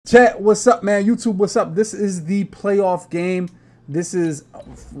Chat, what's up, man? YouTube, what's up? This is the playoff game. This is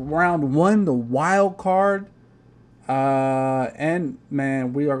round one, the wild card. And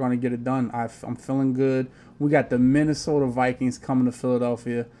man, we are going to get it done. I'm feeling good. We got the Minnesota Vikings coming to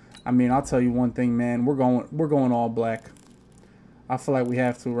Philadelphia. I mean, I'll tell you one thing, man. We're going all black. I feel like we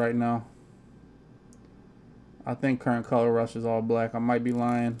have to right now. I think current color rush is all black. I might be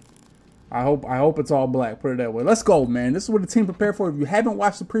lying. I hope it's all black. Put it that way. Let's go, man. This is what the team prepared for. If you haven't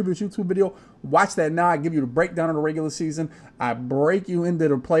watched the previous YouTube video, watch that now. I give you the breakdown of the regular season. I break you into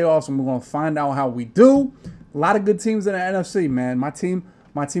the playoffs, and we're going to find out how we do. A lot of good teams in the NFC, man. My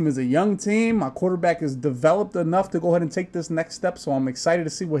team is a young team. My quarterback is developed enough to go ahead and take this next step, so I'm excited to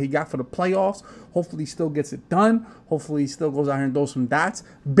see what he got for the playoffs. Hopefully he still gets it done. Hopefully he still goes out here and throws some dots.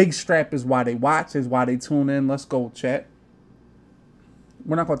 Big strap is why they watch, is why they tune in. Let's go, chat.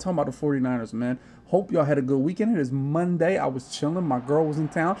 We're not going to talk about the 49ers, man. Hope y'all had a good weekend. It is Monday. I was chilling. My girl was in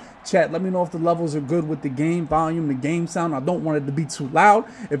town. Chat, let me know if the levels are good with the game volume, the game sound. I don't want it to be too loud.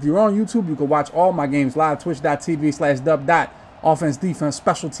 If you're on YouTube, you can watch all my games live, twitch.tv/dub. Offense, defense,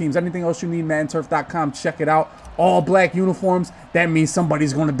 special teams, anything else you need, MaddenTurf.com. Check it out. All black uniforms. That means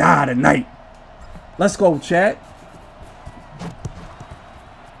somebody's going to die tonight. Let's go, chat.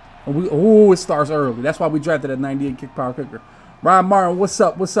 Oh, it starts early. That's why we drafted a 98 kick power kicker. Ryan Martin, what's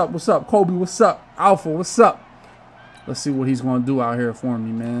up? What's up? What's up? Kobe, what's up? Alpha, what's up? Let's see what he's going to do out here for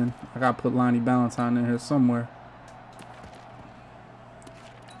me, man. I got to put Lonnie Ballantyne in here somewhere.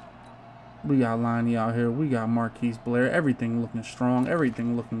 We got Lonnie out here. We got Marquise Blair. Everything looking strong.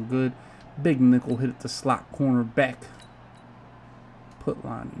 Everything looking good. Big nickel hit at the slot corner back. Put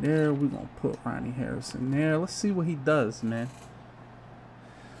Lonnie there. We're going to put Ronnie Harrison there. Let's see what he does, man.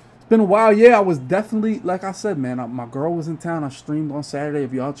 Been a while. Yeah, I was definitely, like I said, man, my girl was in town. I streamed on Saturday.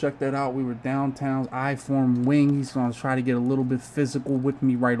 If y'all check that out, we were downtown. I formed wing. He's gonna try to get a little bit physical with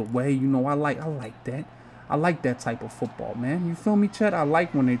me right away. You know, I like that. I like that type of football, man. You feel me, Chet? I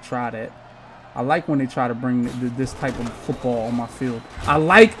like when they try that. I like when they try to bring this type of football on my field. I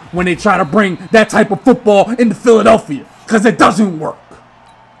like when they try to bring that type of football into Philadelphia, because it doesn't work.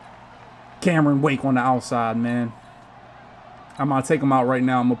 Cameron Wake on the outside, man. I'm going to take him out right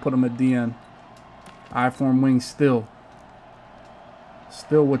now. I'm going to put him at DN. I-form wing still.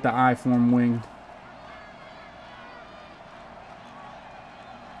 Still with the I-form wing.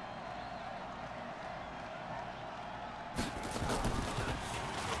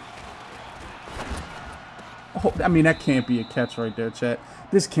 Oh, I mean, that can't be a catch right there, chat.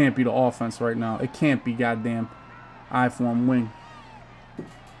 This can't be the offense right now. It can't be goddamn I-form wing.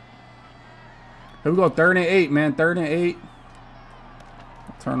 Here we go. 3rd and 8, man. 3rd and 8.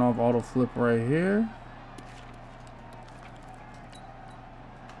 Turn off auto flip right here.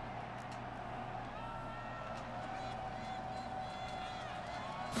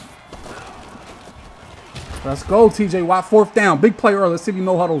 Let's go, TJ Watt. 4th down. Big play early. Let's see if he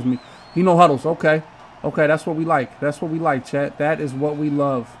no huddles me. He no huddles. Okay. Okay, that's what we like. That's what we like, chat. That is what we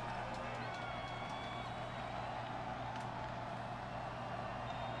love.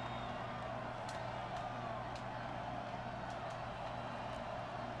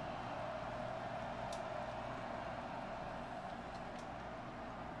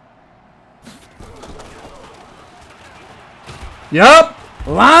 Yup,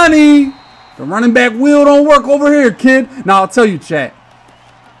 Lonnie. The running back wheel don't work over here, kid. Now, I'll tell you, chat.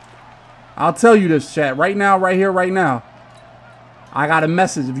 I'll tell you this, chat. Right now, right here, right now. I got a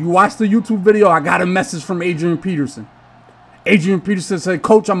message. If you watch the YouTube video, I got a message from Adrian Peterson. Adrian Peterson said,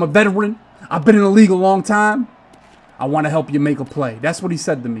 Coach, I'm a veteran. I've been in the league a long time. I want to help you make a play. That's what he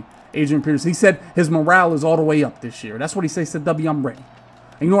said to me, Adrian Peterson. He said his morale is all the way up this year. That's what he said. He said, W, I'm ready.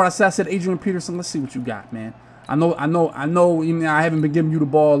 And you know what I said? I said, Adrian Peterson, let's see what you got, man. I know, you know, I haven't been giving you the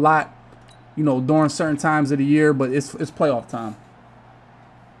ball a lot, you know, during certain times of the year, but it's playoff time.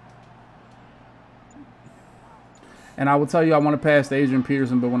 And I will tell you, I want to pass to Adrian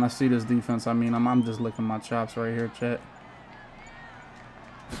Peterson, but when I see this defense, I mean, I'm just licking my chops right here, chat.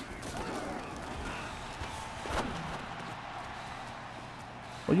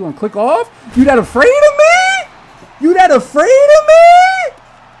 Oh, you want to click off? You that afraid of me? You that afraid of me?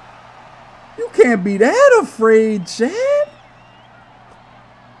 You can't be that afraid, Chad.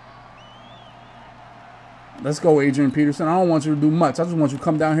 Let's go, Adrian Peterson. I don't want you to do much. I just want you to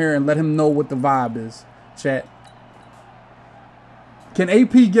come down here and let him know what the vibe is, chat. Can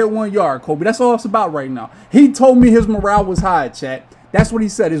AP get 1 yard, Kobe? That's all it's about right now. He told me his morale was high, chat. That's what he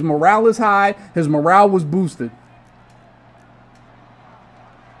said. His morale is high. His morale was boosted.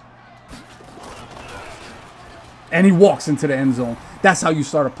 And he walks into the end zone. That's how you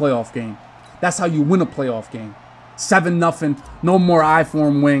start a playoff game. That's how you win a playoff game. 7-0. No more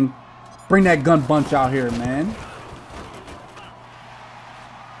I-form wing. Bring that gun bunch out here, man.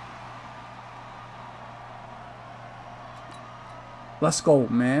 Let's go,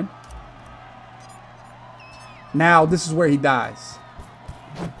 man. Now, this is where he dies.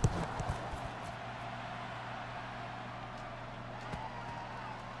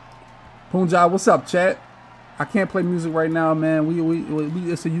 Punjab, what's up, chat? I can't play music right now, man.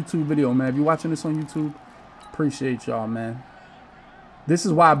 It's a YouTube video, man. If you're watching this on YouTube, appreciate y'all, man. This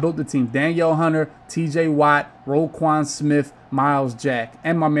is why I built the team. Danielle Hunter, TJ Watt, Roquan Smith, Miles Jack,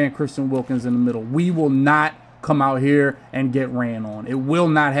 and my man Christian Wilkins in the middle. We will not come out here and get ran on. It will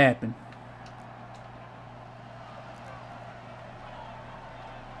not happen.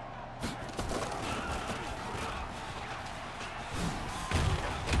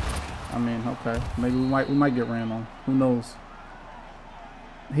 I mean, okay. Maybe we might get ran on. Who knows?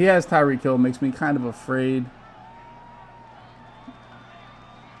 He has Tyreek Hill, makes me kind of afraid.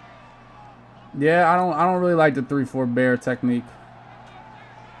 Yeah, I don't really like the 3-4 bear technique.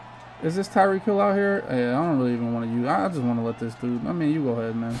 Is this Tyreek Hill out here? Yeah, I don't really even want to use. I just want to let this dude. I mean, you go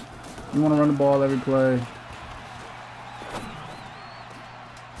ahead, man. You want to run the ball every play.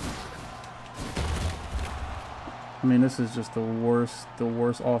 I mean, this is just the worst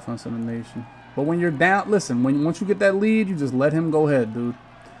offense in the nation. But when you're down, listen, once you get that lead, you just let him go ahead, dude.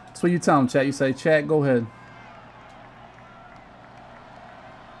 That's what you tell him, chat. You say, chat, go ahead.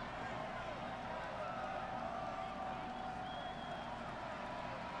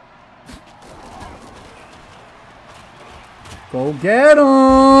 Go get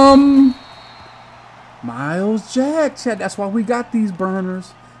him! Miles Jack, chat. That's why we got these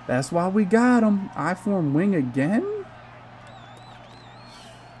burners. That's why we got him. I-form wing again?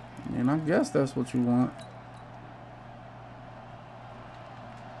 And I guess that's what you want.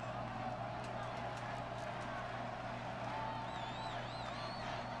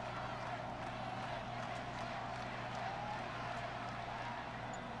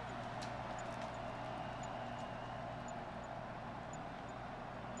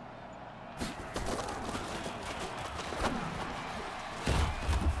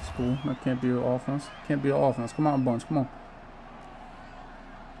 Cool. That can't be an offense. Can't be an offense. Come on, bunch. Come on.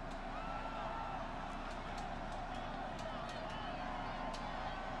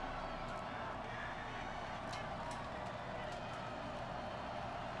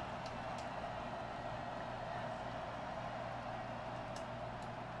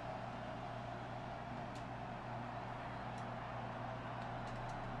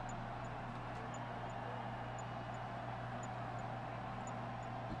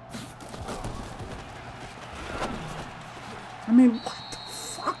 I mean, what the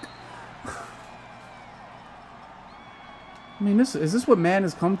fuck? I mean, is this what Madden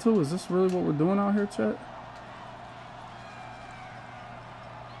has come to? Is this really what we're doing out here, chat?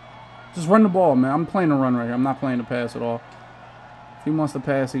 Just run the ball, man. I'm playing the run right here. I'm not playing the pass at all. If he wants to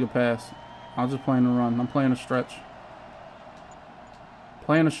pass, he can pass. I'm just playing the run. I'm playing a stretch.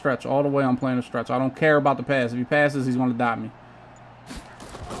 Playing a stretch. All the way, I'm playing a stretch. I don't care about the pass. If he passes, he's going to dot me.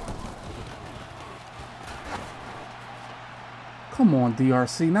 Come on,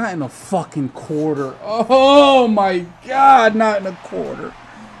 DRC. Not in a fucking quarter. Oh, my God. Not in a quarter.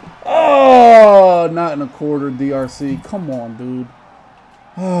 Oh, not in a quarter, DRC. Come on, dude.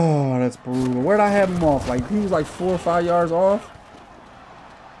 Oh, that's brutal. Where'd I have him off? Like, he was like 4 or 5 yards off?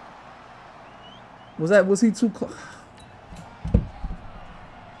 Was he too close?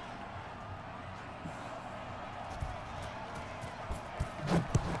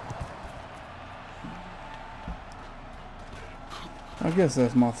 I guess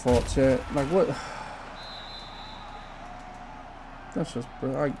that's my fault, chat. Like, what? That's just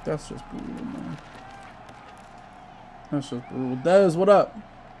brutal, man. That's just brutal. Dez, what up?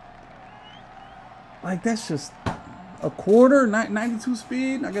 Like, that's just a quarter, 92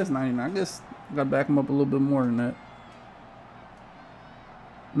 speed. I guess 99. I guess I got to back him up a little bit more than that.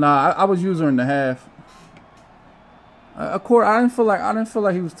 Nah, I was using her in the half. A quarter. I didn't feel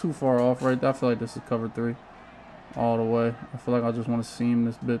like he was too far off right there. I feel like this is cover 3. All the way. I feel like I just want to seam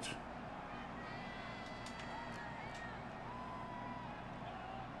this bitch.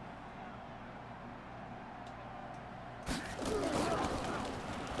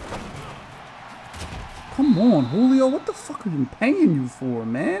 Come on, Julio. What the fuck are you paying you for,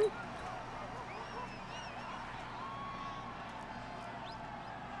 man?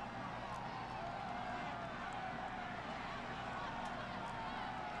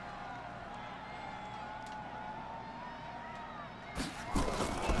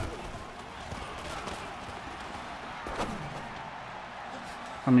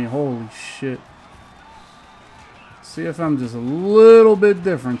 I mean, holy shit. CFM just a little bit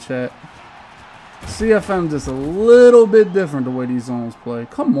different, chat. CFM just a little bit different the way these zones play.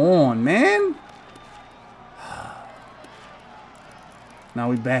 Come on, man. Now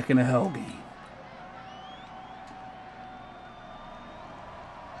we back in the hell game.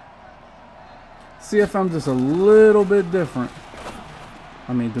 CFM just a little bit different.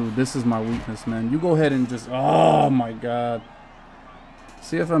 I mean, dude, this is my weakness, man. You go ahead and just... Oh, my God.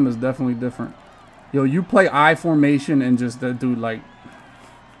 CFM is definitely different. Yo, you play I formation and just that dude, like...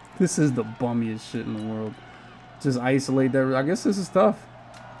 This is the bummiest shit in the world. Just isolate that. I guess this is tough.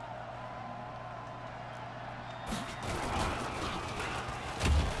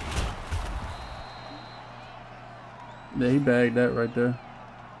 Yeah, he bagged that right there.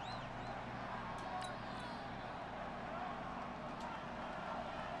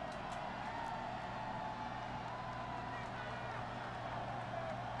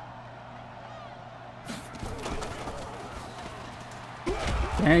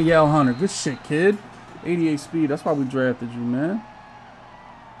 Danielle Hunter, good shit, kid. 88 speed, that's why we drafted you, man.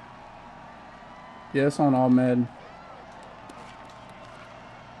 Yeah, it's on all Madden.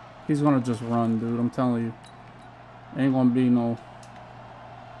 He's gonna just run, dude, I'm telling you. Ain't gonna be no...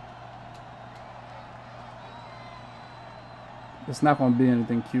 It's not gonna be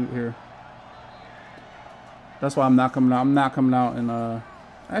anything cute here. That's why I'm not coming out. I'm not coming out in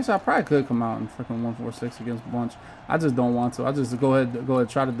actually I probably could come out in freaking 146 against Bunch. I just don't want to. I just go ahead,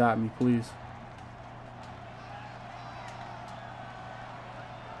 try to dot me, please.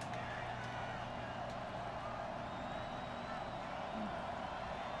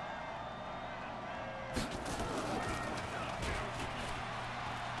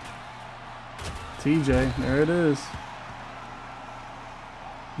 TJ, there it is.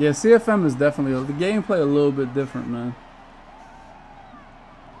 Yeah, CFM is definitely the gameplay a little bit different, man.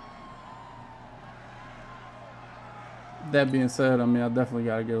 That being said, I mean, I definitely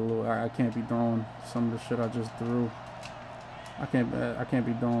gotta get a little. I can't be throwing some of the shit I just threw. I can't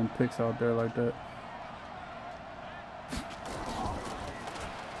be throwing picks out there like that.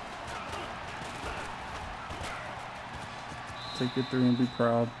 Take your 3 and be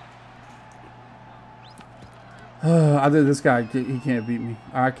proud. I did this guy. He can't beat me.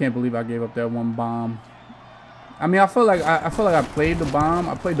 I can't believe I gave up that one bomb. I mean, I feel like I played the bomb.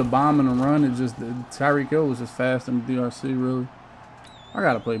 I played the bomb in the run. It just Tyreek Hill was just fast in the DRC. Really, I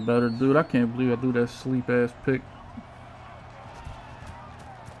gotta play better, dude. I can't believe I do that sleep ass pick.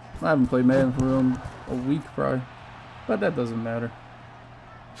 I haven't played Madden for a week probably, but that doesn't matter.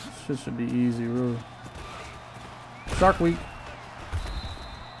 Shit should be easy, really. Shark Week.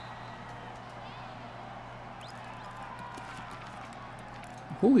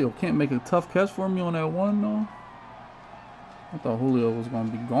 Julio can't make a tough catch for me on that one, though. I thought Julio was going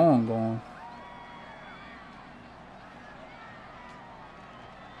to be gone.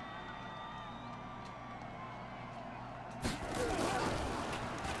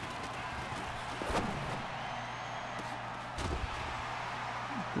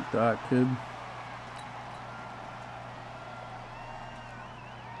 Good dot, kid.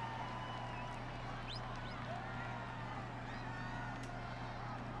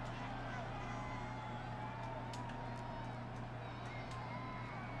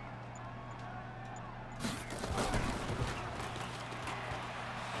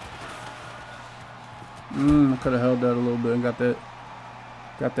 I could have held that a little bit and got that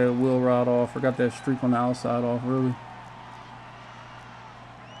wheel rod off, or got that streak on the outside off, really.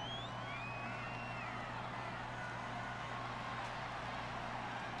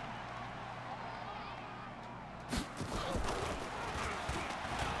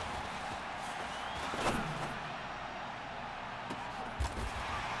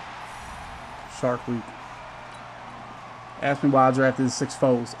 Shark Week. Ask me why I drafted 6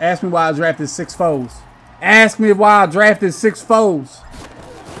 foes. Ask me why I drafted 6 foes. Ask me why I drafted 6 foes.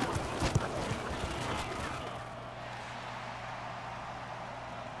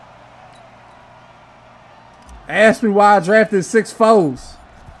 Ask me why I drafted 6 foes.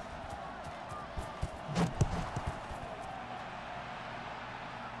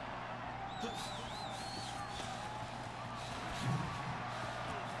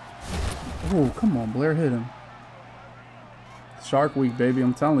 Oh, come on, Blair, hit him. Shark Week, baby,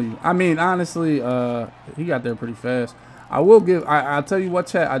 I'm telling you. I mean, honestly, he got there pretty fast. I will give, I'll tell you what,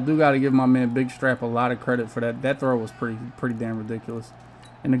 chat, I do got to give my man Big Strap a lot of credit for that. That throw was pretty damn ridiculous.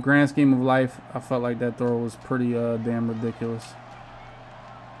 In the grand scheme of life, I felt like that throw was pretty damn ridiculous.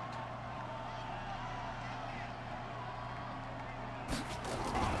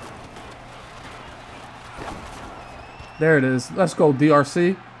 There it is. Let's go,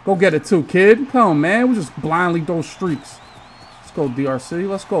 DRC. Go get it too, kid. Come on, man. We just blindly throw streaks. Let's go, DRC.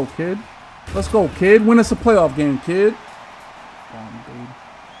 Let's go, kid. Let's go, kid. Win us a playoff game, kid. Dude.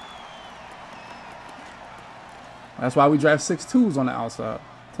 That's why we draft 6'2s on the outside.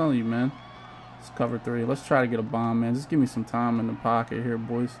 I'm telling you, man. Let's cover 3. Let's try to get a bomb, man. Just give me some time in the pocket here,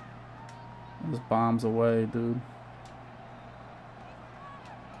 boys. This bomb's away, dude.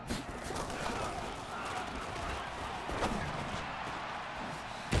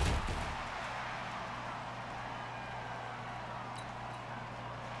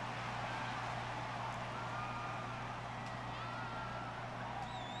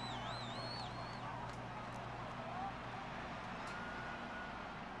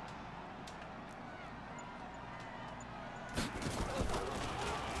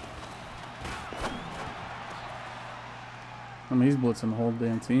 I mean, he's blitzing the whole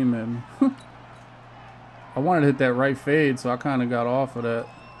damn team at me. I wanted to hit that right fade, so I kind of got off of that.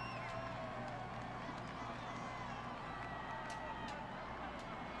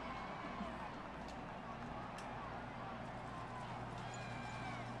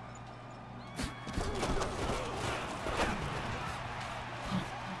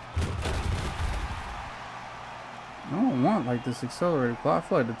 I don't want like this accelerated clock. I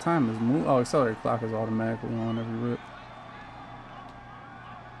feel like the time is moving. Oh, accelerated clock is automatically on every rip.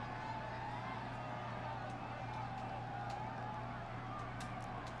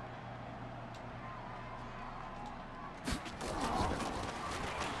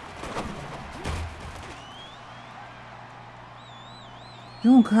 You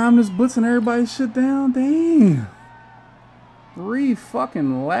don't calm this blitzing everybody's shit down? Damn. 3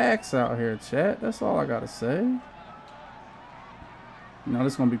 fucking lags out here, chat. That's all I gotta say. You know,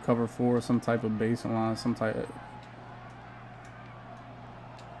 this is gonna be cover 4, some type of baseline, some type of...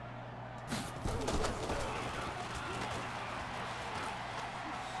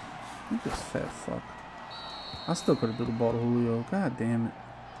 Look at this fat fuck. I still could have threw the ball to Julio. God damn it.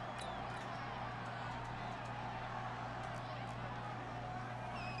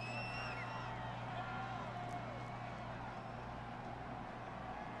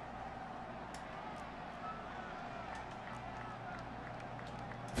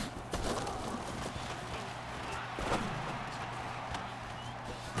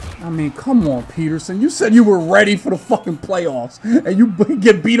 I mean, come on, Peterson. You said you were ready for the fucking playoffs, and you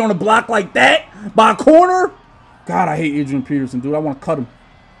get beat on a block like that by a corner? God, I hate Adrian Peterson, dude. I want to cut him.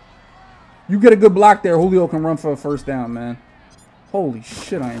 You get a good block there, Julio can run for a first down, man. Holy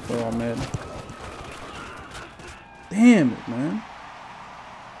shit, I ain't play all Madden. Damn it, man.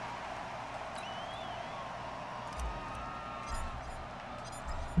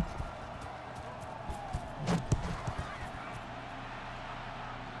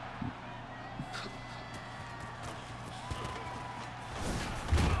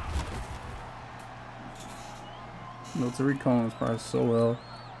 No, Tariq Cohen is probably so well.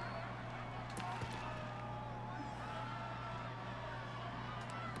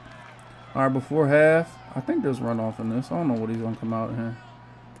 All right, before half, I think there's runoff in this. I don't know what he's gonna come out here.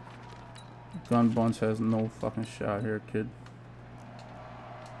 Gun Bunch has no fucking shot here, kid.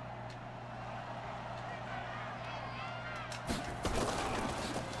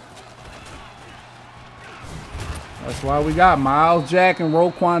 That's why we got Miles Jack and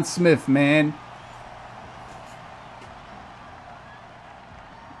Roquan Smith, man.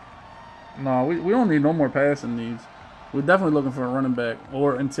 No, we don't need no more passing needs. We're definitely looking for a running back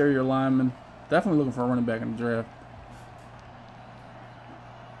or interior lineman. Definitely looking for a running back in the draft.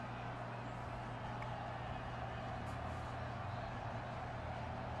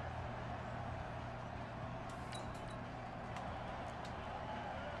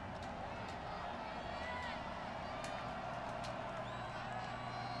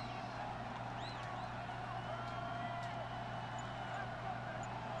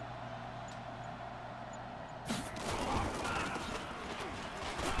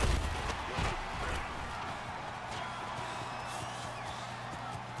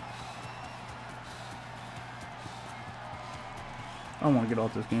 I want to get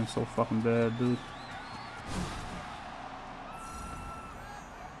off this game so fucking bad, dude.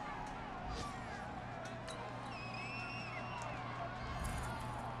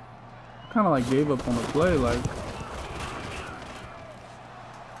 Kind of like gave up on the play, like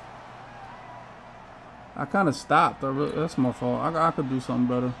I kind of stopped. That's my fault. I could do something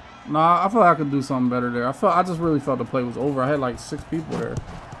better. Nah, I feel like I could do something better there. I just really felt the play was over. I had like 6 people there,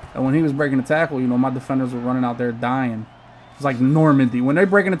 and when he was breaking the tackle, you know, my defenders were running out there dying. It's like Normandy. When they're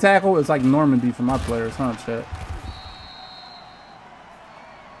breaking the tackle, it's like Normandy for my players, huh, chat?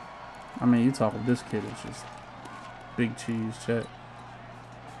 I mean, you talk with this kid, it's just big cheese, chat.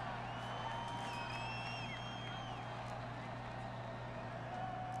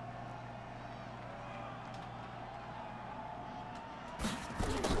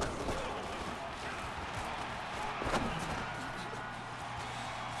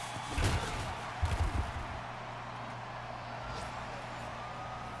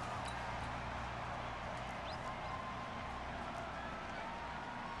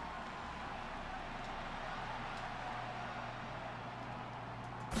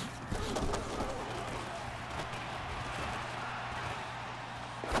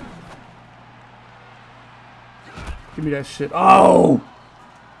 Give me that shit. Oh!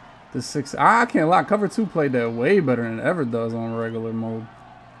 The 6. I can't lie. Cover 2 played that way better than it ever does on regular mode.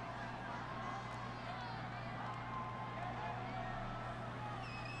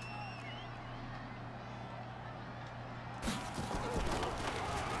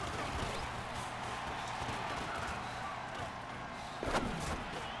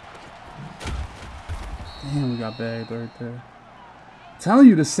 Damn, we got bagged right there. I'm telling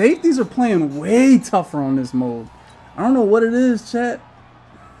you, the safeties are playing way tougher on this mode. I don't know what it is, chat.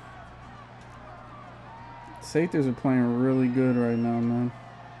 Safeties are playing really good right now, man.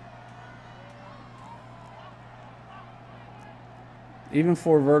 Even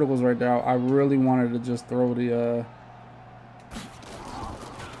 4 verticals right there, I really wanted to just throw the...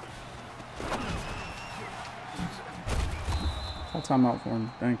 Call timeout for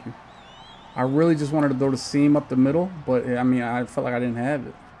him. Thank you. I really just wanted to throw the seam up the middle, but I mean, I felt like I didn't have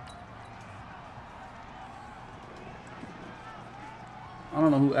it. I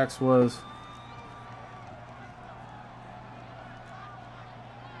don't know who X was.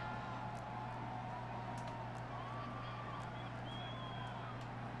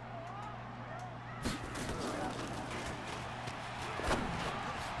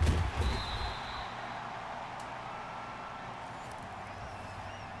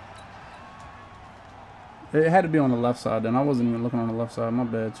 It had to be on the left side then. I wasn't even looking on the left side. My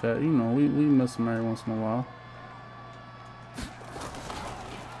bad, chat. You know, we miss them every once in a while.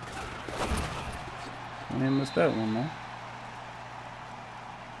 I didn't miss that one, man.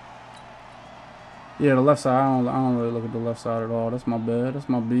 Yeah, the left side. I don't really look at the left side at all. That's my bad. That's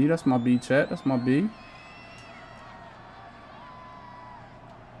my B. That's my B, chat. That's my B.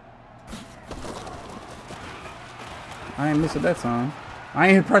 I ain't miss it that time. I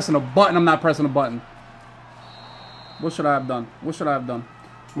ain't pressing a button. I'm not pressing a button. What should I have done? What should I have done?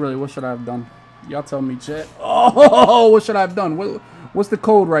 Really, what should I have done? Y'all tell me, chat. Oh, what should I have done? What's the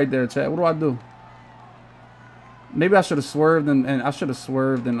code right there, chat? What do I do? Maybe I should have swerved and I should have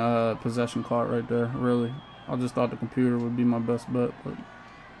swerved in possession card right there. Really, I just thought the computer would be my best bet. But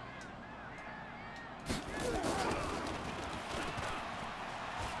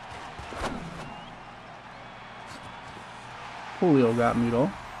Julio got me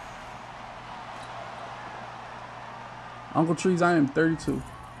though. Uncle Trees, I am 32.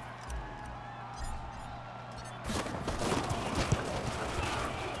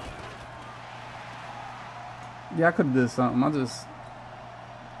 Yeah, I could have did something. I'm just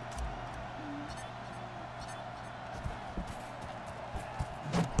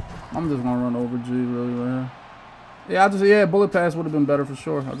gonna run over G really right here. Yeah, bullet pass would have been better for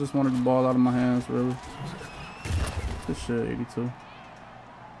sure. I just wanted the ball out of my hands really. This shit, 82.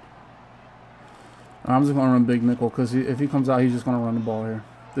 I'm just gonna run big nickel because if he comes out, he's just gonna run the ball here.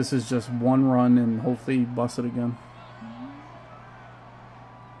 This is just one run and hopefully he busts it again.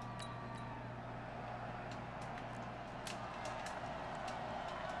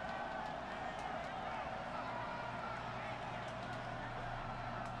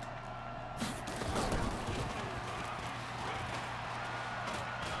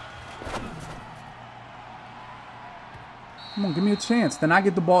 Come on, give me a chance. Then I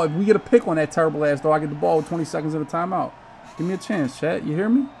get the ball. If we get a pick on that terrible ass though, I get the ball with 20 seconds of the timeout. Give me a chance, chat. You hear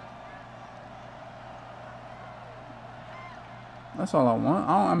me? That's all I want.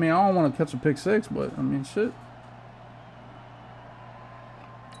 I mean, I don't want to catch a pick 6, but I mean, shit.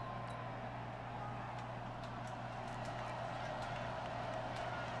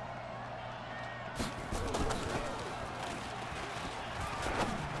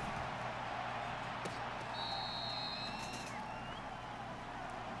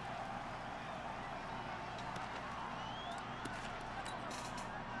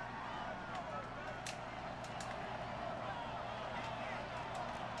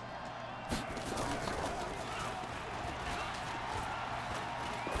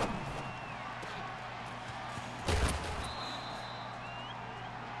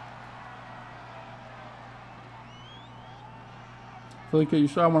 Philly kid, you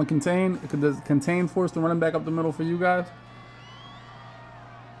sure I want to contain? Does contain force the running back up the middle for you guys?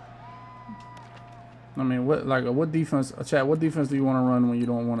 I mean, what defense, chat? What defense do you want to run when you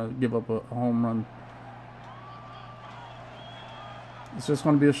don't want to give up a home run? It's just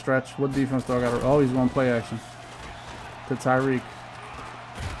going to be a stretch. What defense do I got? Oh, he's going to play action to Tyreek.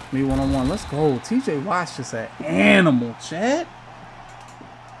 Me one-on-one. Let's go. TJ Watt's just an animal, chat.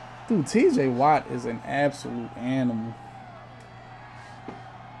 Dude, TJ Watt is an absolute animal.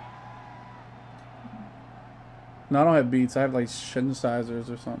 No, I don't have beats. I have like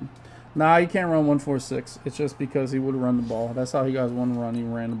synthesizers or something. Nah, he can't run 1-4-6. It's just because he would run the ball. That's how he got one run. He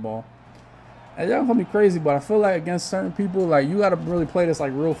ran the ball. And y'all call me crazy, but I feel like against certain people, like you gotta really play this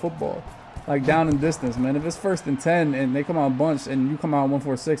like real football, like down and distance, man. If it's 1st and 10 and they come out a bunch and you come out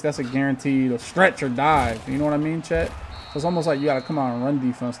 1-4-6, that's a guaranteed stretch or dive. You know what I mean, Chet? So it's almost like you gotta come out and run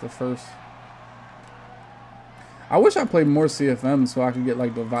defense the first. I wish I played more CFM so I could get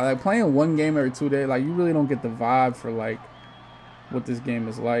like the vibe. Like playing one game every 2 days, like you really don't get the vibe for like what this game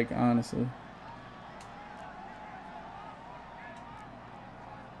is like, honestly.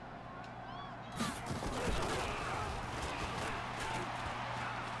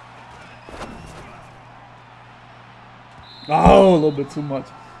 Oh, a little bit too much.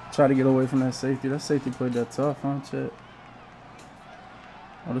 Try to get away from that safety. That safety played that tough, huh, Chet?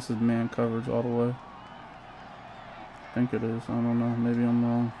 Oh, this is man coverage all the way. I think it is. I don't know. Maybe I'm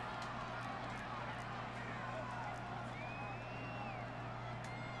wrong.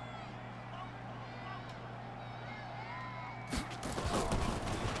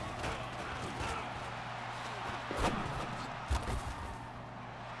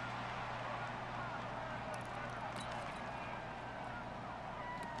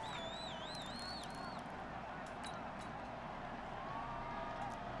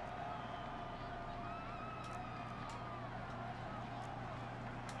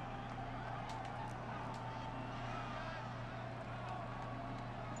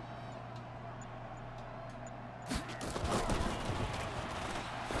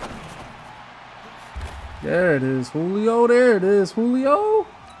 There it is, Julio. There it is, Julio.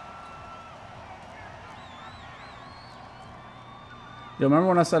 Yo, remember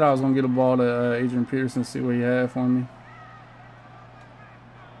when I said I was going to get a ball to Adrian Peterson, see what he had for me?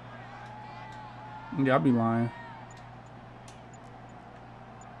 Yeah, I'll be lying.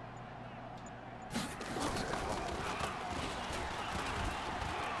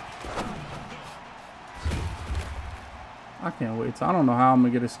 I can't wait. I don't know how I'm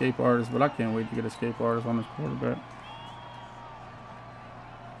going to get escape artist, but I can't wait to get escape artist on this quarterback.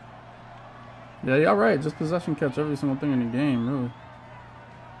 Yeah, y'all right. Just possession catch every single thing in the game, really.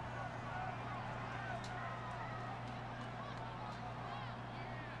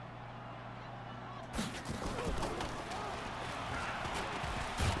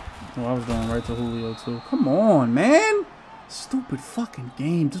 Oh, I was going right to Julio, too. Come on, man. Stupid fucking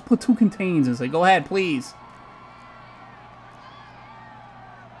game. Just put 2 contains and say, go ahead, please.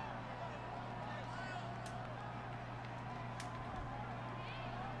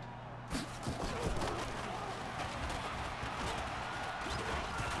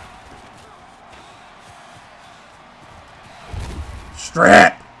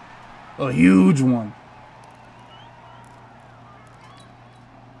 Strap. A huge one.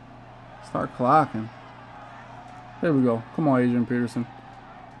 Start clocking. There we go. Come on, Adrian Peterson.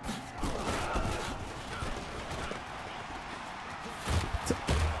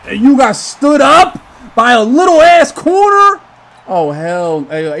 You got stood up by a little ass corner? Oh, hell.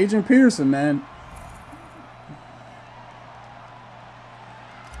 Hey, Adrian Peterson, man.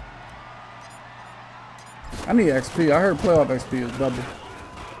 I need XP. I heard playoff XP is double.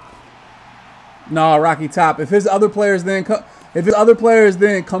 No, Rocky Top. If his other players then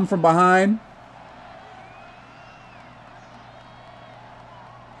come from behind,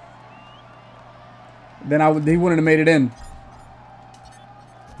 then he wouldn't have made it in.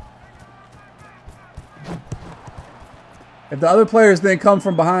 If the other players then come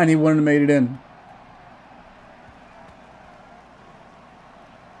from behind, he wouldn't have made it in.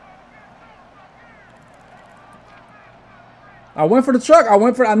 I went for the truck. I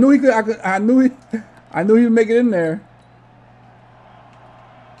knew he could. I knew he would make it in there.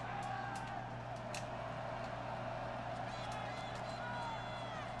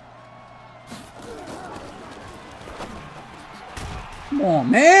 Come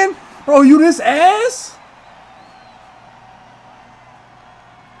on, man. Bro, you this ass?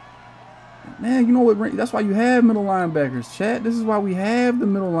 Man, you know what? That's why you have middle linebackers, chat. This is why we have the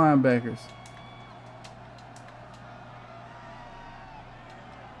middle linebackers.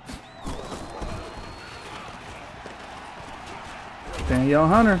 Danielle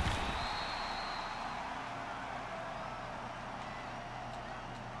Hunter.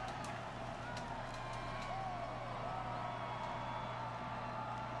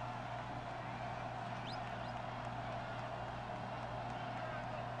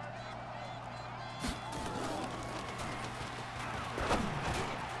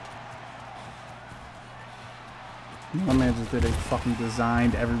 My man just did a fucking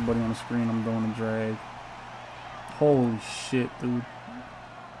designed everybody on the screen. I'm doing a drag. Holy shit, dude.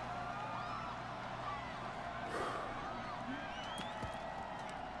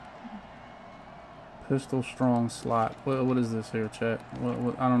 Pistol strong slot. What is this here, chat?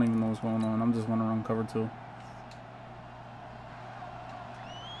 What, I don't even know what's going on. I'm just going to run cover 2.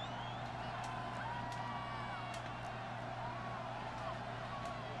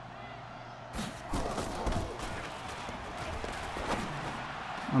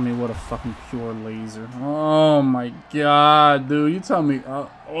 I mean, what a fucking pure laser. Oh my god, dude. You tell me. Blah,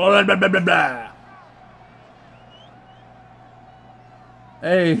 blah, blah, blah, blah.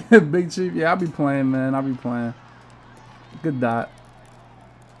 Hey, Big Chief. Yeah, I'll be playing, man. I'll be playing. Good dot.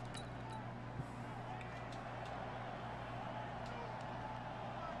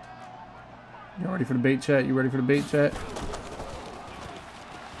 You ready for the bait, chat? You ready for the bait, chat?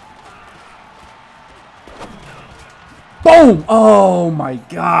 Boom! Oh my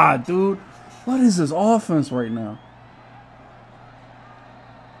god, dude. What is this offense right now?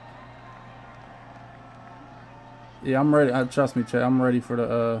 Yeah, I'm ready. Trust me, chat. I'm ready for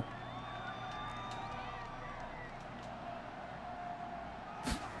the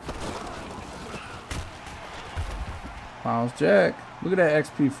Miles Jack. Look at that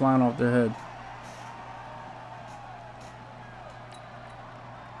XP flying off their head.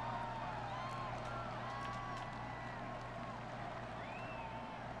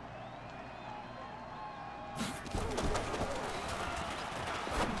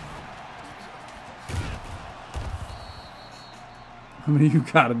 I mean, you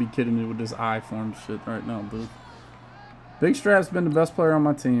gotta be kidding me with this eye form shit right now, dude. Big Strap's been the best player on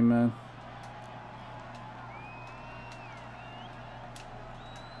my team, man.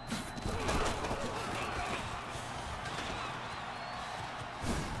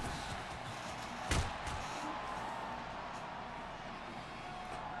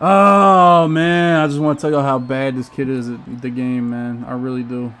 Oh, man. I just want to tell y'all how bad this kid is at the game, man. I really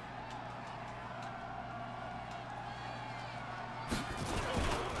do.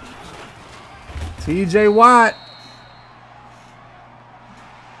 TJ Watt.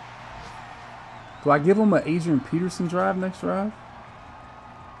 Do I give him an Adrian Peterson drive next drive?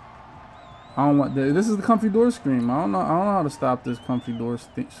 I don't want this is the comfy door screen. I don't know how to stop this comfy door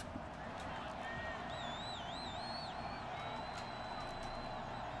thing.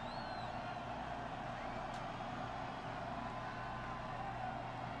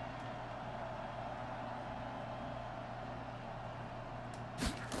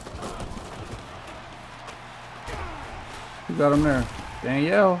 Who got him there?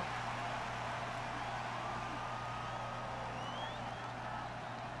 Danielle.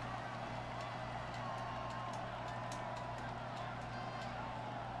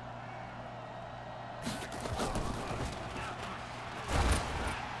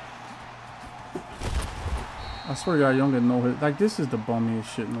 I swear to God, you don't get no hit. Like, this is the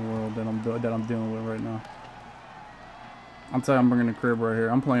bummiest shit in the world that I'm dealing with right now. I'm telling you, I'm bringing the crib right here.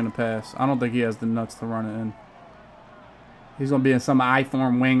 I'm playing the pass. I don't think he has the nuts to run it in. He's gonna be in some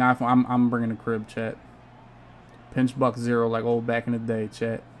I-form, wing I-form. I'm bringing the crib, chat. Pinch buck 0 like old back in the day,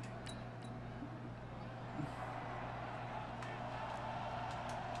 chat.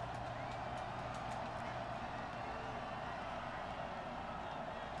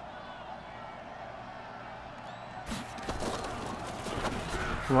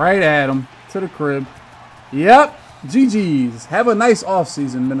 Right at him. To the crib. Yep. GG's. Have a nice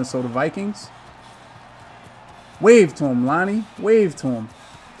offseason, Minnesota Vikings. Wave to him, Lonnie. Wave to him.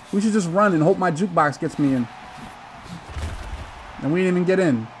 We should just run and hope my jukebox gets me in. And we didn't even get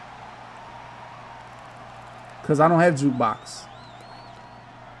in. Because I don't have jukebox.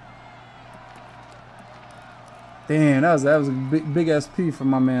 Damn, that was a big SP for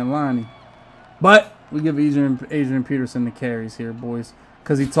my man Lonnie. But we give Adrian Peterson the carries here, boys.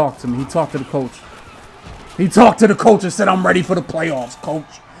 Because he talked to me. He talked to the coach. He talked to the coach and said, I'm ready for the playoffs, coach.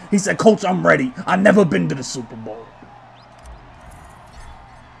 He said, Coach, I'm ready. I've never been to the Super Bowl.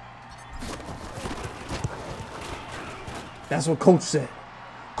 That's what Coach said.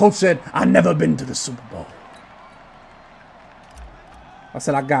 Coach said, I've never been to the Super Bowl. I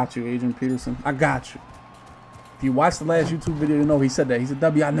said, I got you, Adrian Peterson. I got you. If you watched the last YouTube video, you know he said that. He said,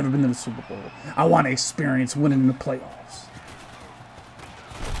 W, I've never been to the Super Bowl. I want to experience winning in the playoffs.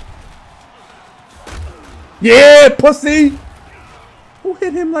 Yeah, pussy! Who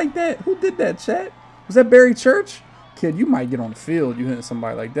hit him like that? Who did that, chat? Was that Barry Church? Kid, you might get on the field. You hitting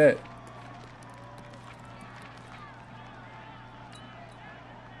somebody like that.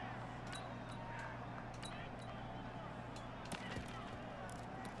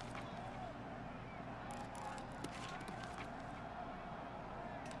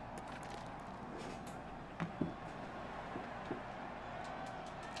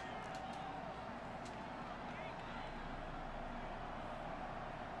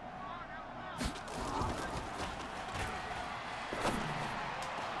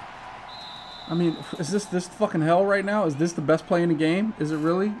 I mean, is this fucking hell right now? Is this the best play in the game? Is it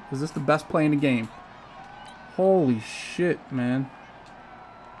really? Is this the best play in the game? Holy shit, man.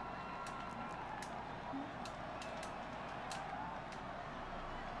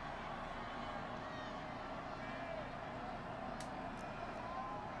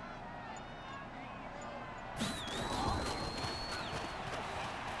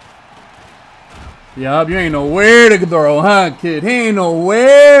 Yup, you ain't nowhere to throw, huh, kid? He ain't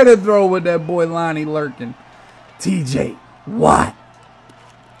nowhere to throw with that boy Lonnie lurking. TJ Watt.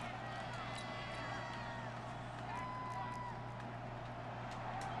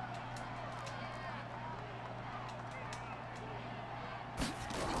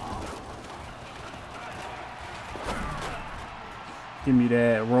 Give me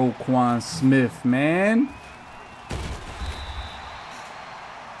that Roquan Smith, man.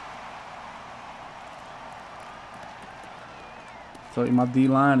 So my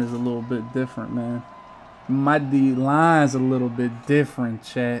D-line is a little bit different, man. My D-line's a little bit different,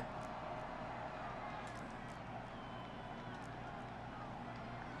 chat.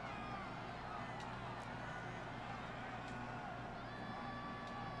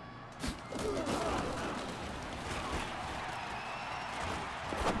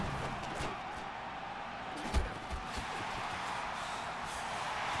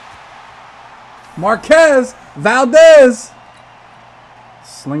 Marquez Valdez.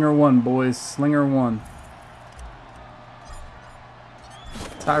 Slinger one, boys. Slinger one.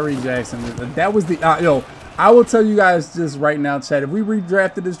 Tyree Jackson. That was the... yo, I will tell you guys just right now, chat. If we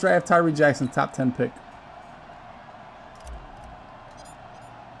redrafted this draft, Tyree Jackson, top 10 pick.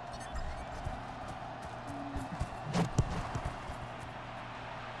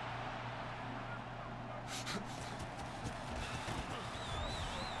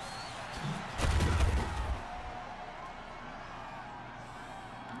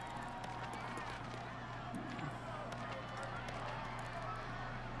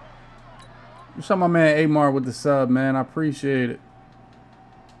 Shout my man Amar with the sub, man. I appreciate it.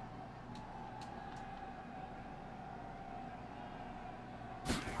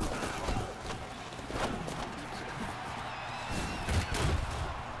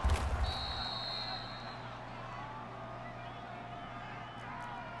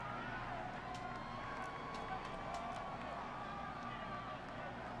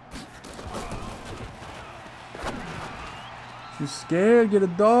 You scared? Get a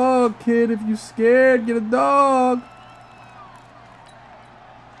dog, kid. If you scared, get a dog.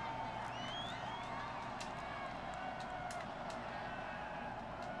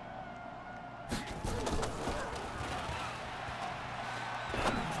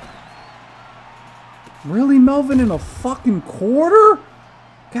 Really, Melvin, in a fucking quarter?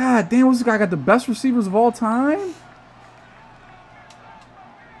 God damn, what's this guy got the best receivers of all time?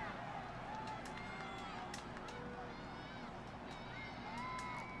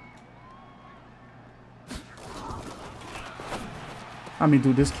 I mean,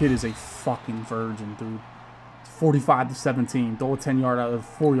 dude, this kid is a fucking virgin, dude. 45-17. Throw a 10-yard out, a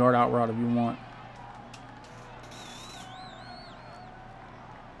 4-yard out route if you want.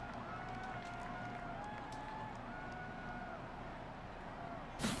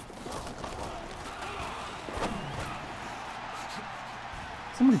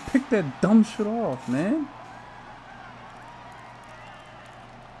 Somebody pick that dumb shit off, man.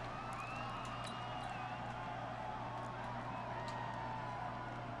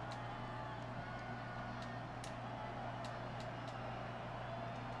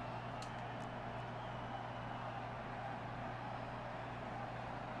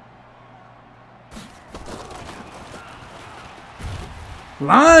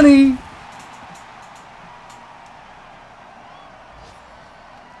 Lonnie.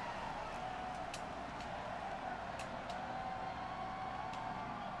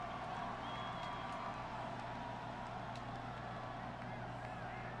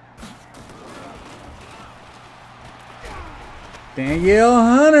 Danielle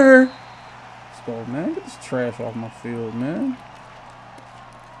Hunter. Let's go, man. Get this trash off my field, man.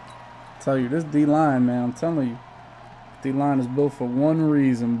 Tell you, this D-line, man, I'm telling you. D-line is built for one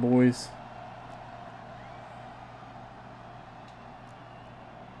reason, boys.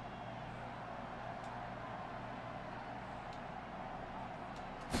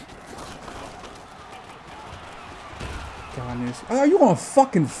 Oh, you gonna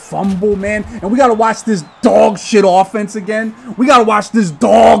fucking fumble, man? And we gotta watch this dog shit offense again? We gotta watch this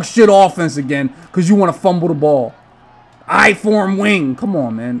dog shit offense again because you wanna fumble the ball. I-form wing. Come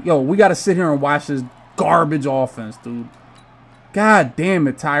on, man. Yo, we gotta sit here and watch this garbage offense, dude. God damn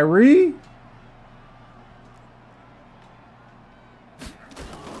it, Tyree.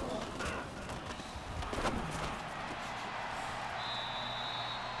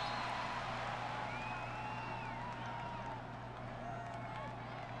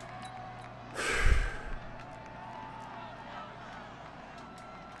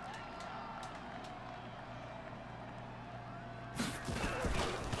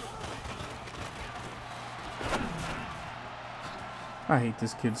 I hate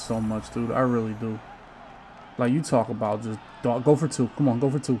this kid so much, dude. I really do. Like, you talk about just go for 2. Come on, go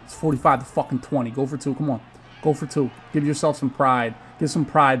for 2. It's 45 to fucking 20. Go for 2. Come on. Go for 2. Give yourself some pride. Get some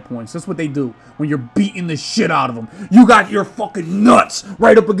pride points. That's what they do when you're beating the shit out of them. You got your fucking nuts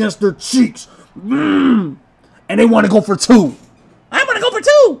right up against their cheeks. And they want to go for 2. I want to go for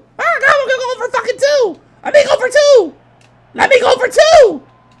 2. I'm going to go for fucking 2. Let me go for 2. Let me go for 2.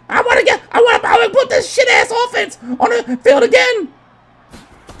 I want to put this shit ass offense on the field again.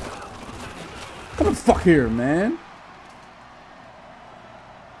 Come the fuck here, man.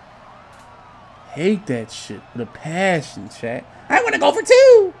 Hate that shit with a passion, chat. I want to go for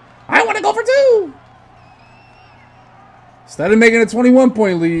 2. I want to go for 2. Instead of making a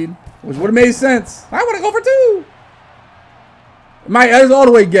 21-point lead, which would have made sense, I want to go for 2. That's all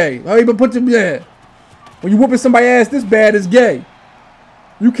the way gay. How you even put your yeah. When you whooping somebody's ass this bad, it's gay.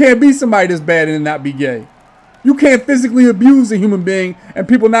 You can't be somebody this bad and not be gay. You can't physically abuse a human being and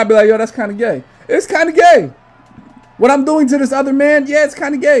people not be like, yo, that's kind of gay. It's kind of gay. What I'm doing to this other man, yeah, it's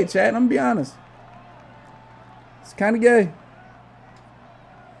kind of gay, chat. I'm gonna be honest. It's kind of gay.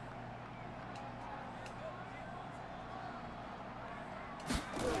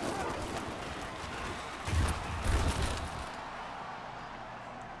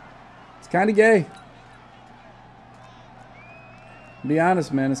 It's kind of gay. Be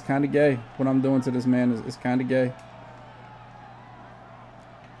honest, man. It's kind of gay. What I'm doing to this man is kind of gay.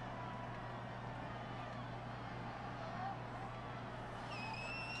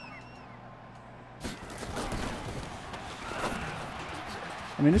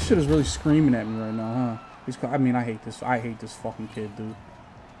 I mean, this shit is really screaming at me right now, huh? I mean, I hate this. I hate this fucking kid, dude.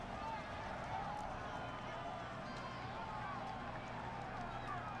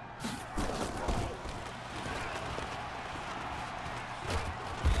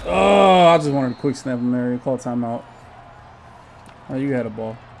 Oh, I just wanted a quick snap him there. Call timeout. Oh, you had a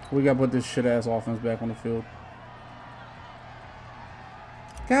ball. We got to put this shit-ass offense back on the field.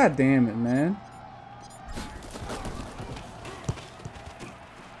 God damn it, man.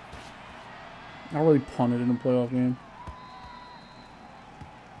 I really punted in the playoff game.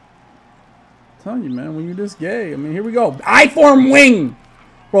 I'm telling you, man, when you're this gay, I mean, here we go. I-form wing!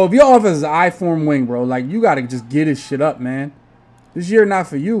 Bro, if your offense is an I-form wing, bro, like, you got to just get his shit up, man. This year not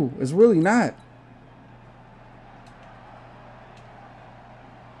for you. It's really not.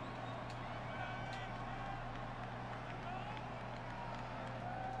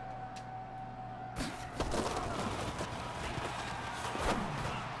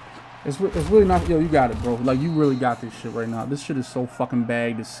 It's really not. Yo, you got it, bro. Like, you really got this shit right now. This shit is so fucking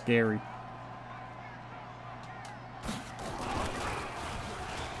bagged. It's scary.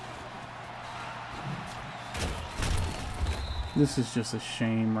 This is just a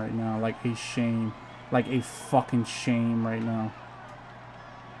shame right now. Like a shame. Like a fucking shame right now.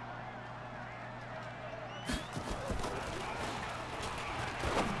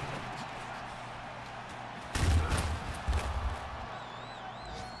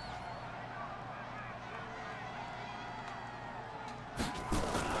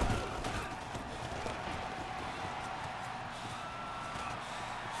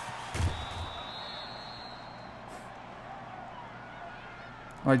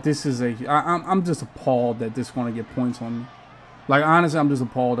 Like, this is I'm just appalled that this is going to get points on me. Like, honestly, I'm just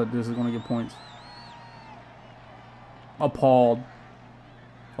appalled that this is going to get points. Appalled.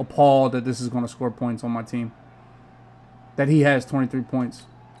 Appalled that this is going to score points on my team. That he has 23 points.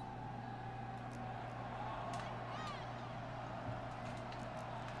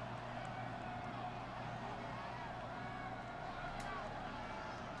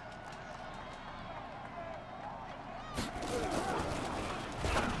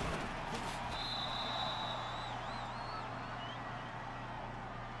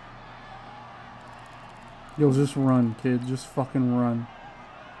 Yo, just run, kid. Just fucking run.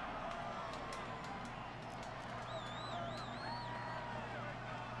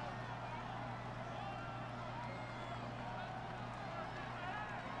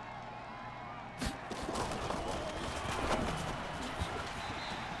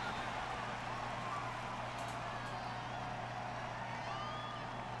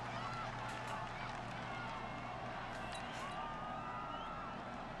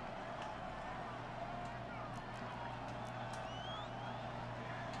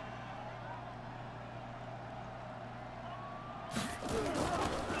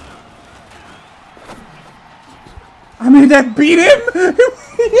 I mean, that beat him?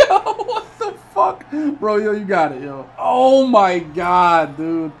 Yo, what the fuck? Bro, yo, you got it, yo. Oh my god,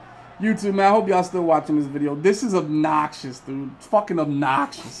 dude. YouTube, man, I hope y'all still watching this video. This is obnoxious, dude. It's fucking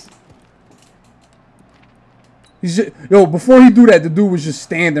obnoxious. He's just, yo, before he do that, the dude was just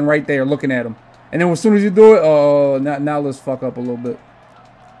standing right there looking at him. And then as soon as you do it, now let's fuck up a little bit.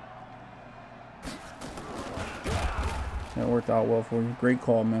 That worked out well for you. Great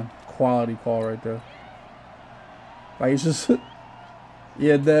call, man. Quality call right there. Like, it's just...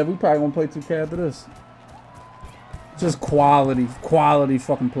 Yeah, Dev, we probably gonna play 2K after this. Just quality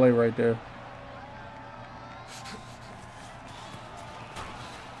fucking play right there.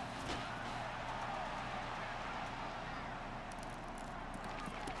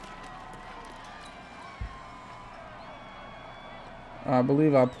 I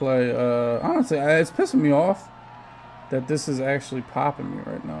believe I play, honestly, it's pissing me off that this is actually popping me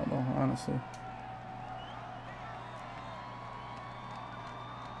right now, though, honestly.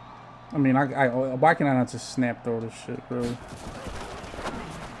 I mean, why can I not just snap throw this shit, really?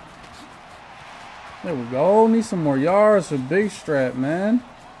 There we go. Need some more yards for Big Strap, man.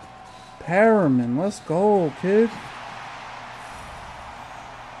 Paraman, let's go, kid.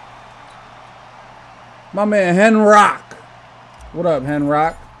 My man, Henrock. What up,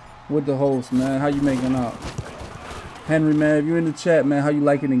 Henrock? With the host, man. How you making out? Henry, man, if you're in the chat, man, how you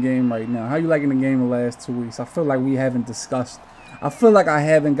liking the game right now? How you liking the game the last 2 weeks? I feel like we haven't discussed. I feel like I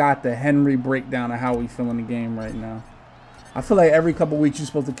haven't got the Henry breakdown of how we feel in the game right now. I feel like every couple weeks you're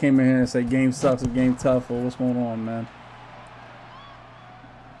supposed to come in here and say game sucks or game tough or what's going on, man.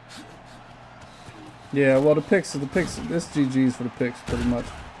 Yeah, well, the picks, this GG's for the picks, pretty much.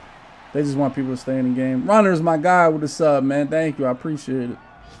 They just want people to stay in the game. Runner's my guy with the sub, man. Thank you. I appreciate it.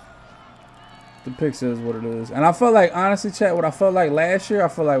 The picks is what it is. And I felt like, honestly, chat, what I felt like last year, I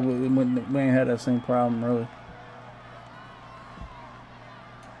feel like we ain't had that same problem, really.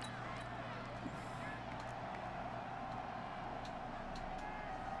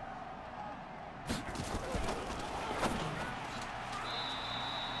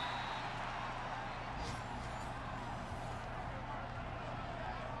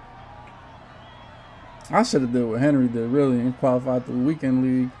 I should have did what Henry did, really, and qualified through the weekend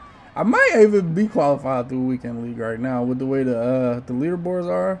league. I might even be qualified through the weekend league right now with the way the leaderboards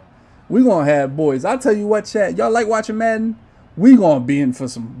are. We gonna have boys. I tell you what, chat, y'all like watching Madden? We gonna be in for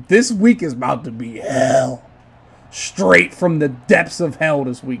some. This week is about to be hell, straight from the depths of hell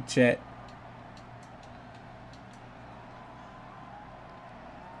this week, chat.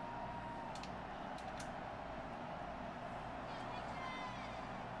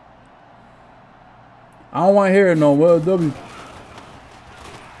 I don't want to hear it no more. W.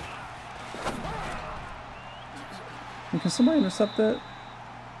 Can somebody intercept that?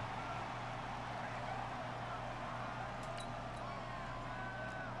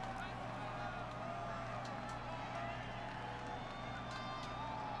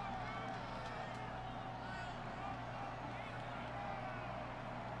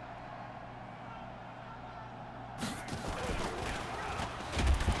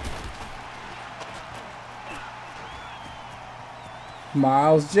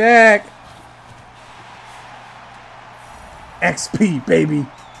 Miles Jack. XP, baby.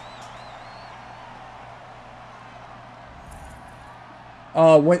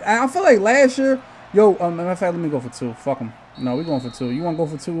 I feel like last year, yo, matter of fact, let me go for 2. Fuck them. No, we going for 2. You want to go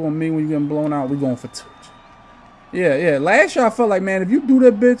for 2 on me when you getting blown out? We going for 2. Yeah. Last year, I felt like, man, if you do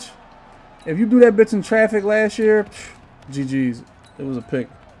that bitch in traffic last year, GG's. It was a pick.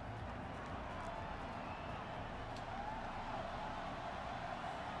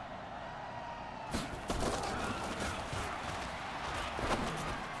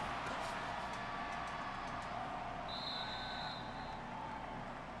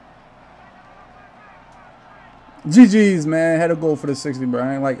 GG's, man. Had to go for the 60, bro.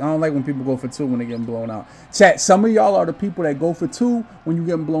 I don't like when people go for 2 when they getting blown out. Chat, some of y'all are the people that go for 2 when you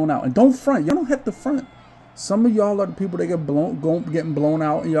getting blown out. And don't front. Y'all don't have to front. Some of y'all are the people that getting blown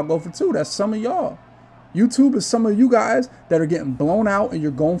out and y'all go for 2. That's some of y'all. YouTube is some of you guys that are getting blown out and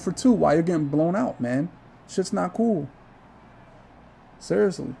you're going for 2 while you're getting blown out, man. Shit's not cool.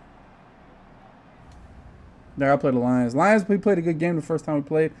 Seriously. There, I played the Lions. Lions, we played a good game the first time we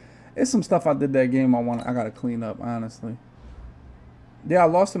played. It's some stuff I did that game I gotta clean up, honestly. Yeah, I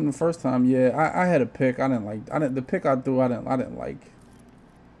lost him the first time. Yeah, I had a pick. The pick I threw I didn't like.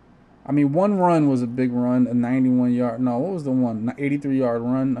 I mean, one run was a big run, a 91-yard. No, what was the one? 83-yard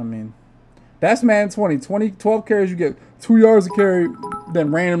run. I mean, that's Madden 12 carries, you get 2 yards a carry, then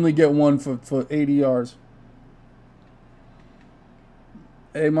randomly get one for 80 yards.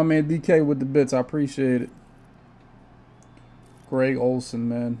 Hey, my man DK with the bits. I appreciate it. Greg Olson,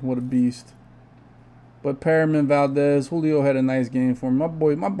 man. What a beast. But Perriman, Valdez, Julio had a nice game for him.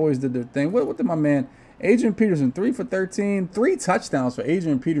 My boys did their thing. What did my man Adrian Peterson, 3 for 13, 3 touchdowns for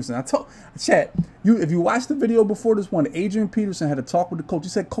Adrian Peterson. I told chat, if you watched the video before this one, Adrian Peterson had a talk with the coach. He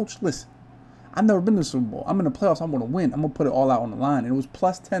said, "Coach, listen, I've never been to the Super Bowl. I'm in the playoffs. I'm going to win. I'm going to put it all out on the line." And it was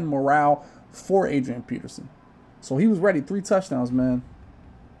plus 10 morale for Adrian Peterson. So he was ready. 3 touchdowns, man.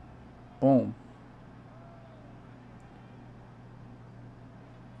 Boom.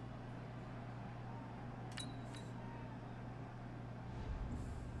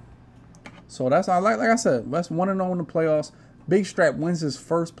 So that's like I said, that's 1-0 in the playoffs. Big Strap wins his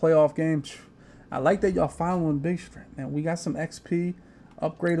first playoff game. I like that y'all following Big Strap, man. We got some XP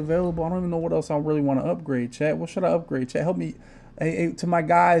upgrade available. I don't even know what else I really want to upgrade, chat. What should I upgrade, chat? Help me. Hey, to my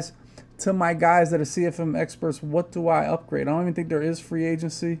guys that are CFM experts, what do I upgrade? I don't even think there is free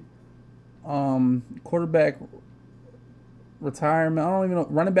agency. Quarterback retirement. I don't even know.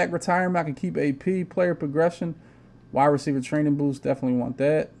 Running back retirement. I can keep AP. Player progression. Wide receiver training boost. Definitely want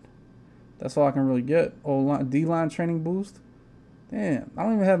that. That's all I can really get. D-line training boost. Damn, I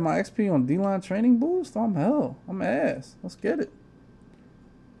don't even have my XP on D-line training boost. I'm hell. I'm ass. Let's get it.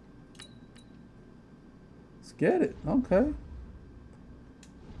 Let's get it. Okay.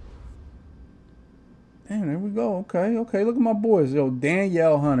 Damn, there we go. Okay, okay. Look at my boys. Yo,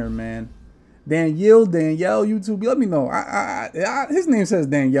 Danielle Hunter, man. Danielle, YouTube. Let me know. His name says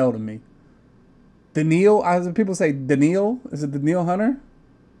Danielle to me. Danielle. People say Danielle. Is it Danielle Hunter?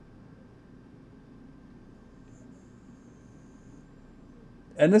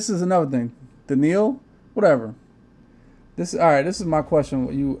 And this is another thing. Danielle, whatever. All right, this is my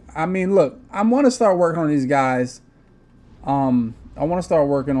question. I mean, look, I want to start working on these guys. I want to start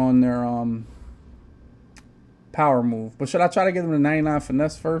working on their power move. But should I try to get them to 99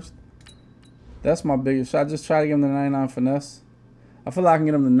 finesse first? That's my biggest. Should I just try to get them to 99 finesse? I feel like I can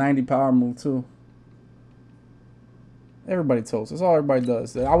get them to 90 power move too. Everybody toast. That's all everybody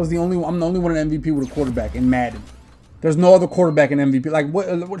does. I'm the only one in MVP with a quarterback in Madden. There's no other quarterback in MVP. Like, what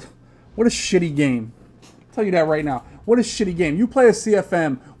a shitty game. I'll tell you that right now. What a shitty game. You play a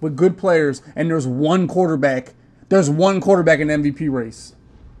CFM with good players, and there's one quarterback. There's one quarterback in the MVP race.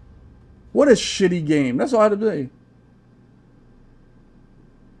 What a shitty game. That's all I had to say.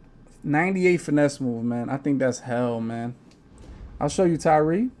 98 finesse move, man. I think that's hell, man. I'll show you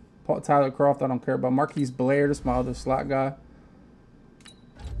Tyree. Tyler Croft, I don't care about. Marquise Blair, this is my other slot guy.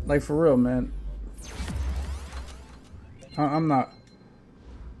 Like, for real, man. I'm not.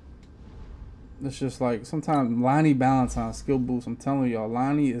 It's just like sometimes Lonnie Ballantyne skill boost. I'm telling y'all,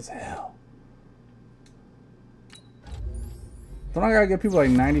 Lonnie is hell. Don't I gotta get people like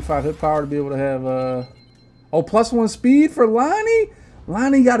 95 hit power to be able to have oh, +1 speed for Lonnie?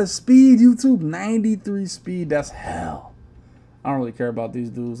 Lonnie got a speed, YouTube, 93 speed. That's hell. I don't really care about these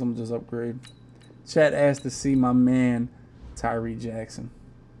dudes. I'm just upgrade. Chat asked to see my man Tyree Jackson.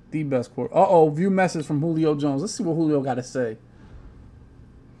 The best quarter. View message from Julio Jones. Let's see what Julio got to say.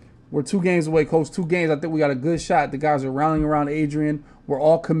 We're 2 games away, coach. 2 games. I think we got a good shot. The guys are rallying around Adrian. We're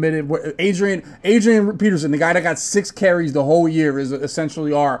all committed. Adrian Peterson, the guy that got 6 carries the whole year, is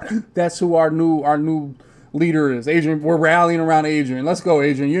essentially that's who our new leader is. Adrian, we're rallying around Adrian. Let's go,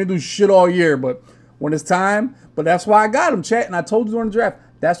 Adrian. You didn't do shit all year, but when it's time, but that's why I got him, chat. And I told you during the draft,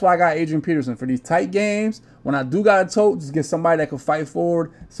 that's why I got Adrian Peterson for these tight games. When I do got a tote, just get somebody that can fight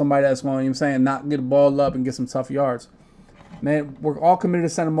forward, somebody that's going, you know what I'm saying, not get the ball up and get some tough yards. Man, we're all committed to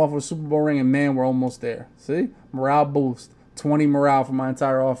send him off with a Super Bowl ring, and man, we're almost there. See? Morale boost. 20 morale for my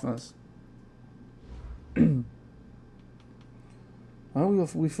entire offense. Well,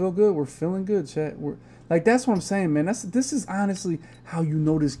 we feel good. We're feeling good, chat. Like, that's what I'm saying, man. This is honestly how you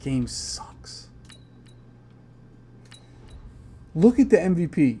know this game sucks. Look at the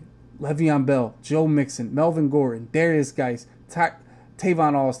MVP. Le'Veon Bell, Joe Mixon, Melvin Gordon, Darius Geis,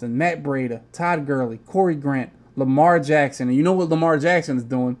 Tavon Austin, Matt Breida, Todd Gurley, Corey Grant, Lamar Jackson. And you know what Lamar Jackson is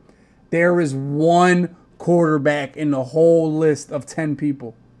doing? There is one quarterback in the whole list of 10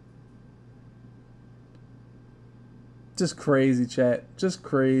 people. Just crazy, chat. Just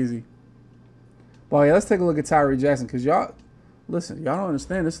crazy. Well, yeah, let's take a look at Tyree Jackson, because y'all, listen, y'all don't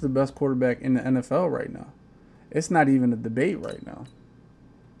understand. This is the best quarterback in the NFL right now. It's not even a debate right now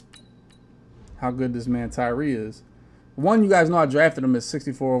how good this man Tyree is. One, you guys know I drafted him at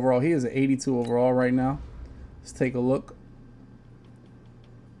 64 overall. He is at 82 overall right now. Let's take a look.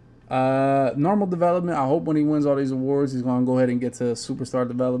 Normal development. I hope when he wins all these awards, he's going to go ahead and get to superstar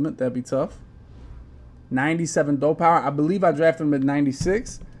development. That'd be tough. 97 throw power. I believe I drafted him at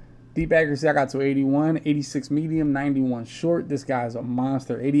 96. Deep accuracy, I got to 81. 86 medium, 91 short. This guy's a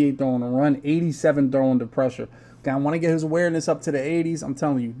monster. 88 throwing the run, 87 throwing the pressure. I want to get his awareness up to the 80s. I'm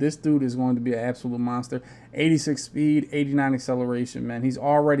telling you, this dude is going to be an absolute monster. 86 speed, 89 acceleration, man. He's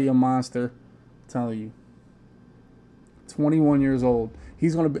already a monster. I'm telling you. 21 years old.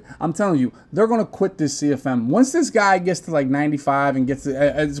 He's going to be, I'm telling you, they're going to quit this CFM. Once this guy gets to like 95 and gets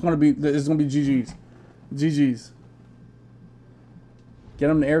to, it's going to be GG's. GG's. Get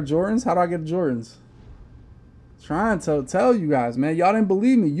him the Air Jordans? How do I get Jordans? Trying to tell you guys, man. Y'all didn't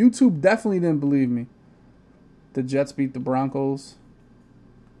believe me. YouTube definitely didn't believe me. The Jets beat the Broncos.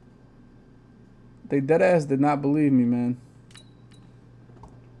 They deadass did not believe me, man.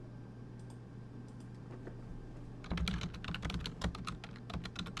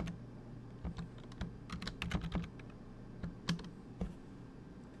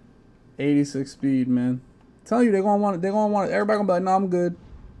 .86 speed, man. Tell you they're gonna want it. They're gonna want it. Everybody gonna be like, no, I'm good.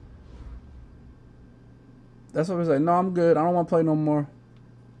 That's what they say. No, I'm good. I don't want to play no more.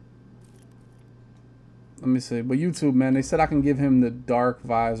 Let me see. But YouTube, man, they said I can give him the dark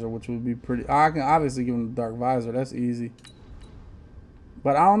visor, which would be pretty. I can obviously give him the dark visor. That's easy.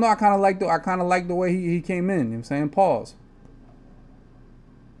 But I don't know. I kind of like the way he came in. You know what I'm saying? Pause.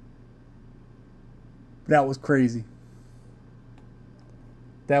 That was crazy.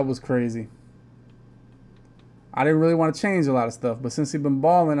 That was crazy. I didn't really want to change a lot of stuff, but since he's been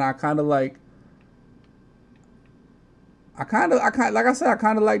balling, I kind of like. Like I said, I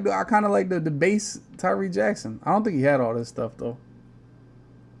kind of like the base Tyree Jackson. I don't think he had all this stuff though.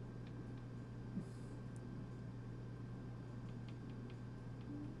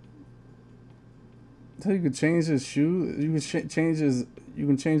 So you could change his shoes. You can change his. You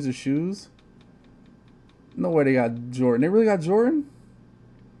can change the shoes. No way they got Jordan. They really got Jordan.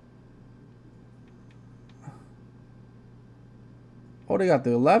 Oh, they got the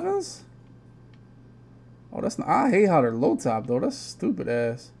 11s. Oh, that's not. I hate how they're low top though. That's stupid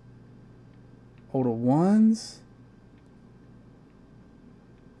ass. Oh, the 1s.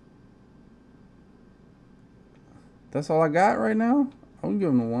 That's all I got right now. I wouldn't give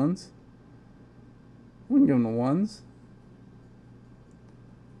them the 1s. I wouldn't give them the 1s.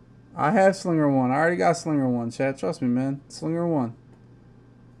 I have Slinger 1. I already got Slinger 1, chat. Trust me, man. Slinger 1.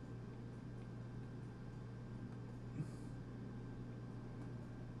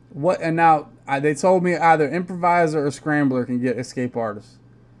 What? And now they told me either improviser or scrambler can get escape artist.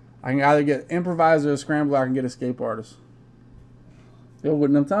 I can either get improviser or scrambler. I can get escape artist. Yo,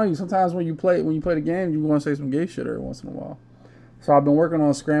 I'm telling you, sometimes when you play the game, you want to say some gay shit every once in a while. So I've been working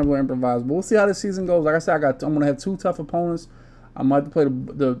on scrambler, improviser. But we'll see how this season goes. Like I said, I'm gonna have 2 tough opponents. I might have to play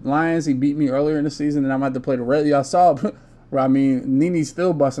the Lions. He beat me earlier in the season, and I might have to play the Red. Y'all saw. I mean, Nini's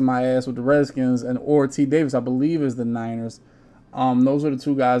still busting my ass with the Redskins, or T. Davis, I believe, is the Niners. Those are the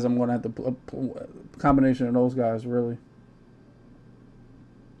 2 guys I'm going to have to combination of those guys, really.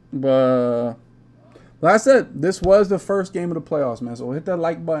 But like I said, this was the first game of the playoffs, man. So hit that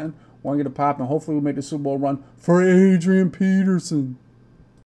like button. Want to get a pop, and hopefully we make the Super Bowl run for Adrian Peterson.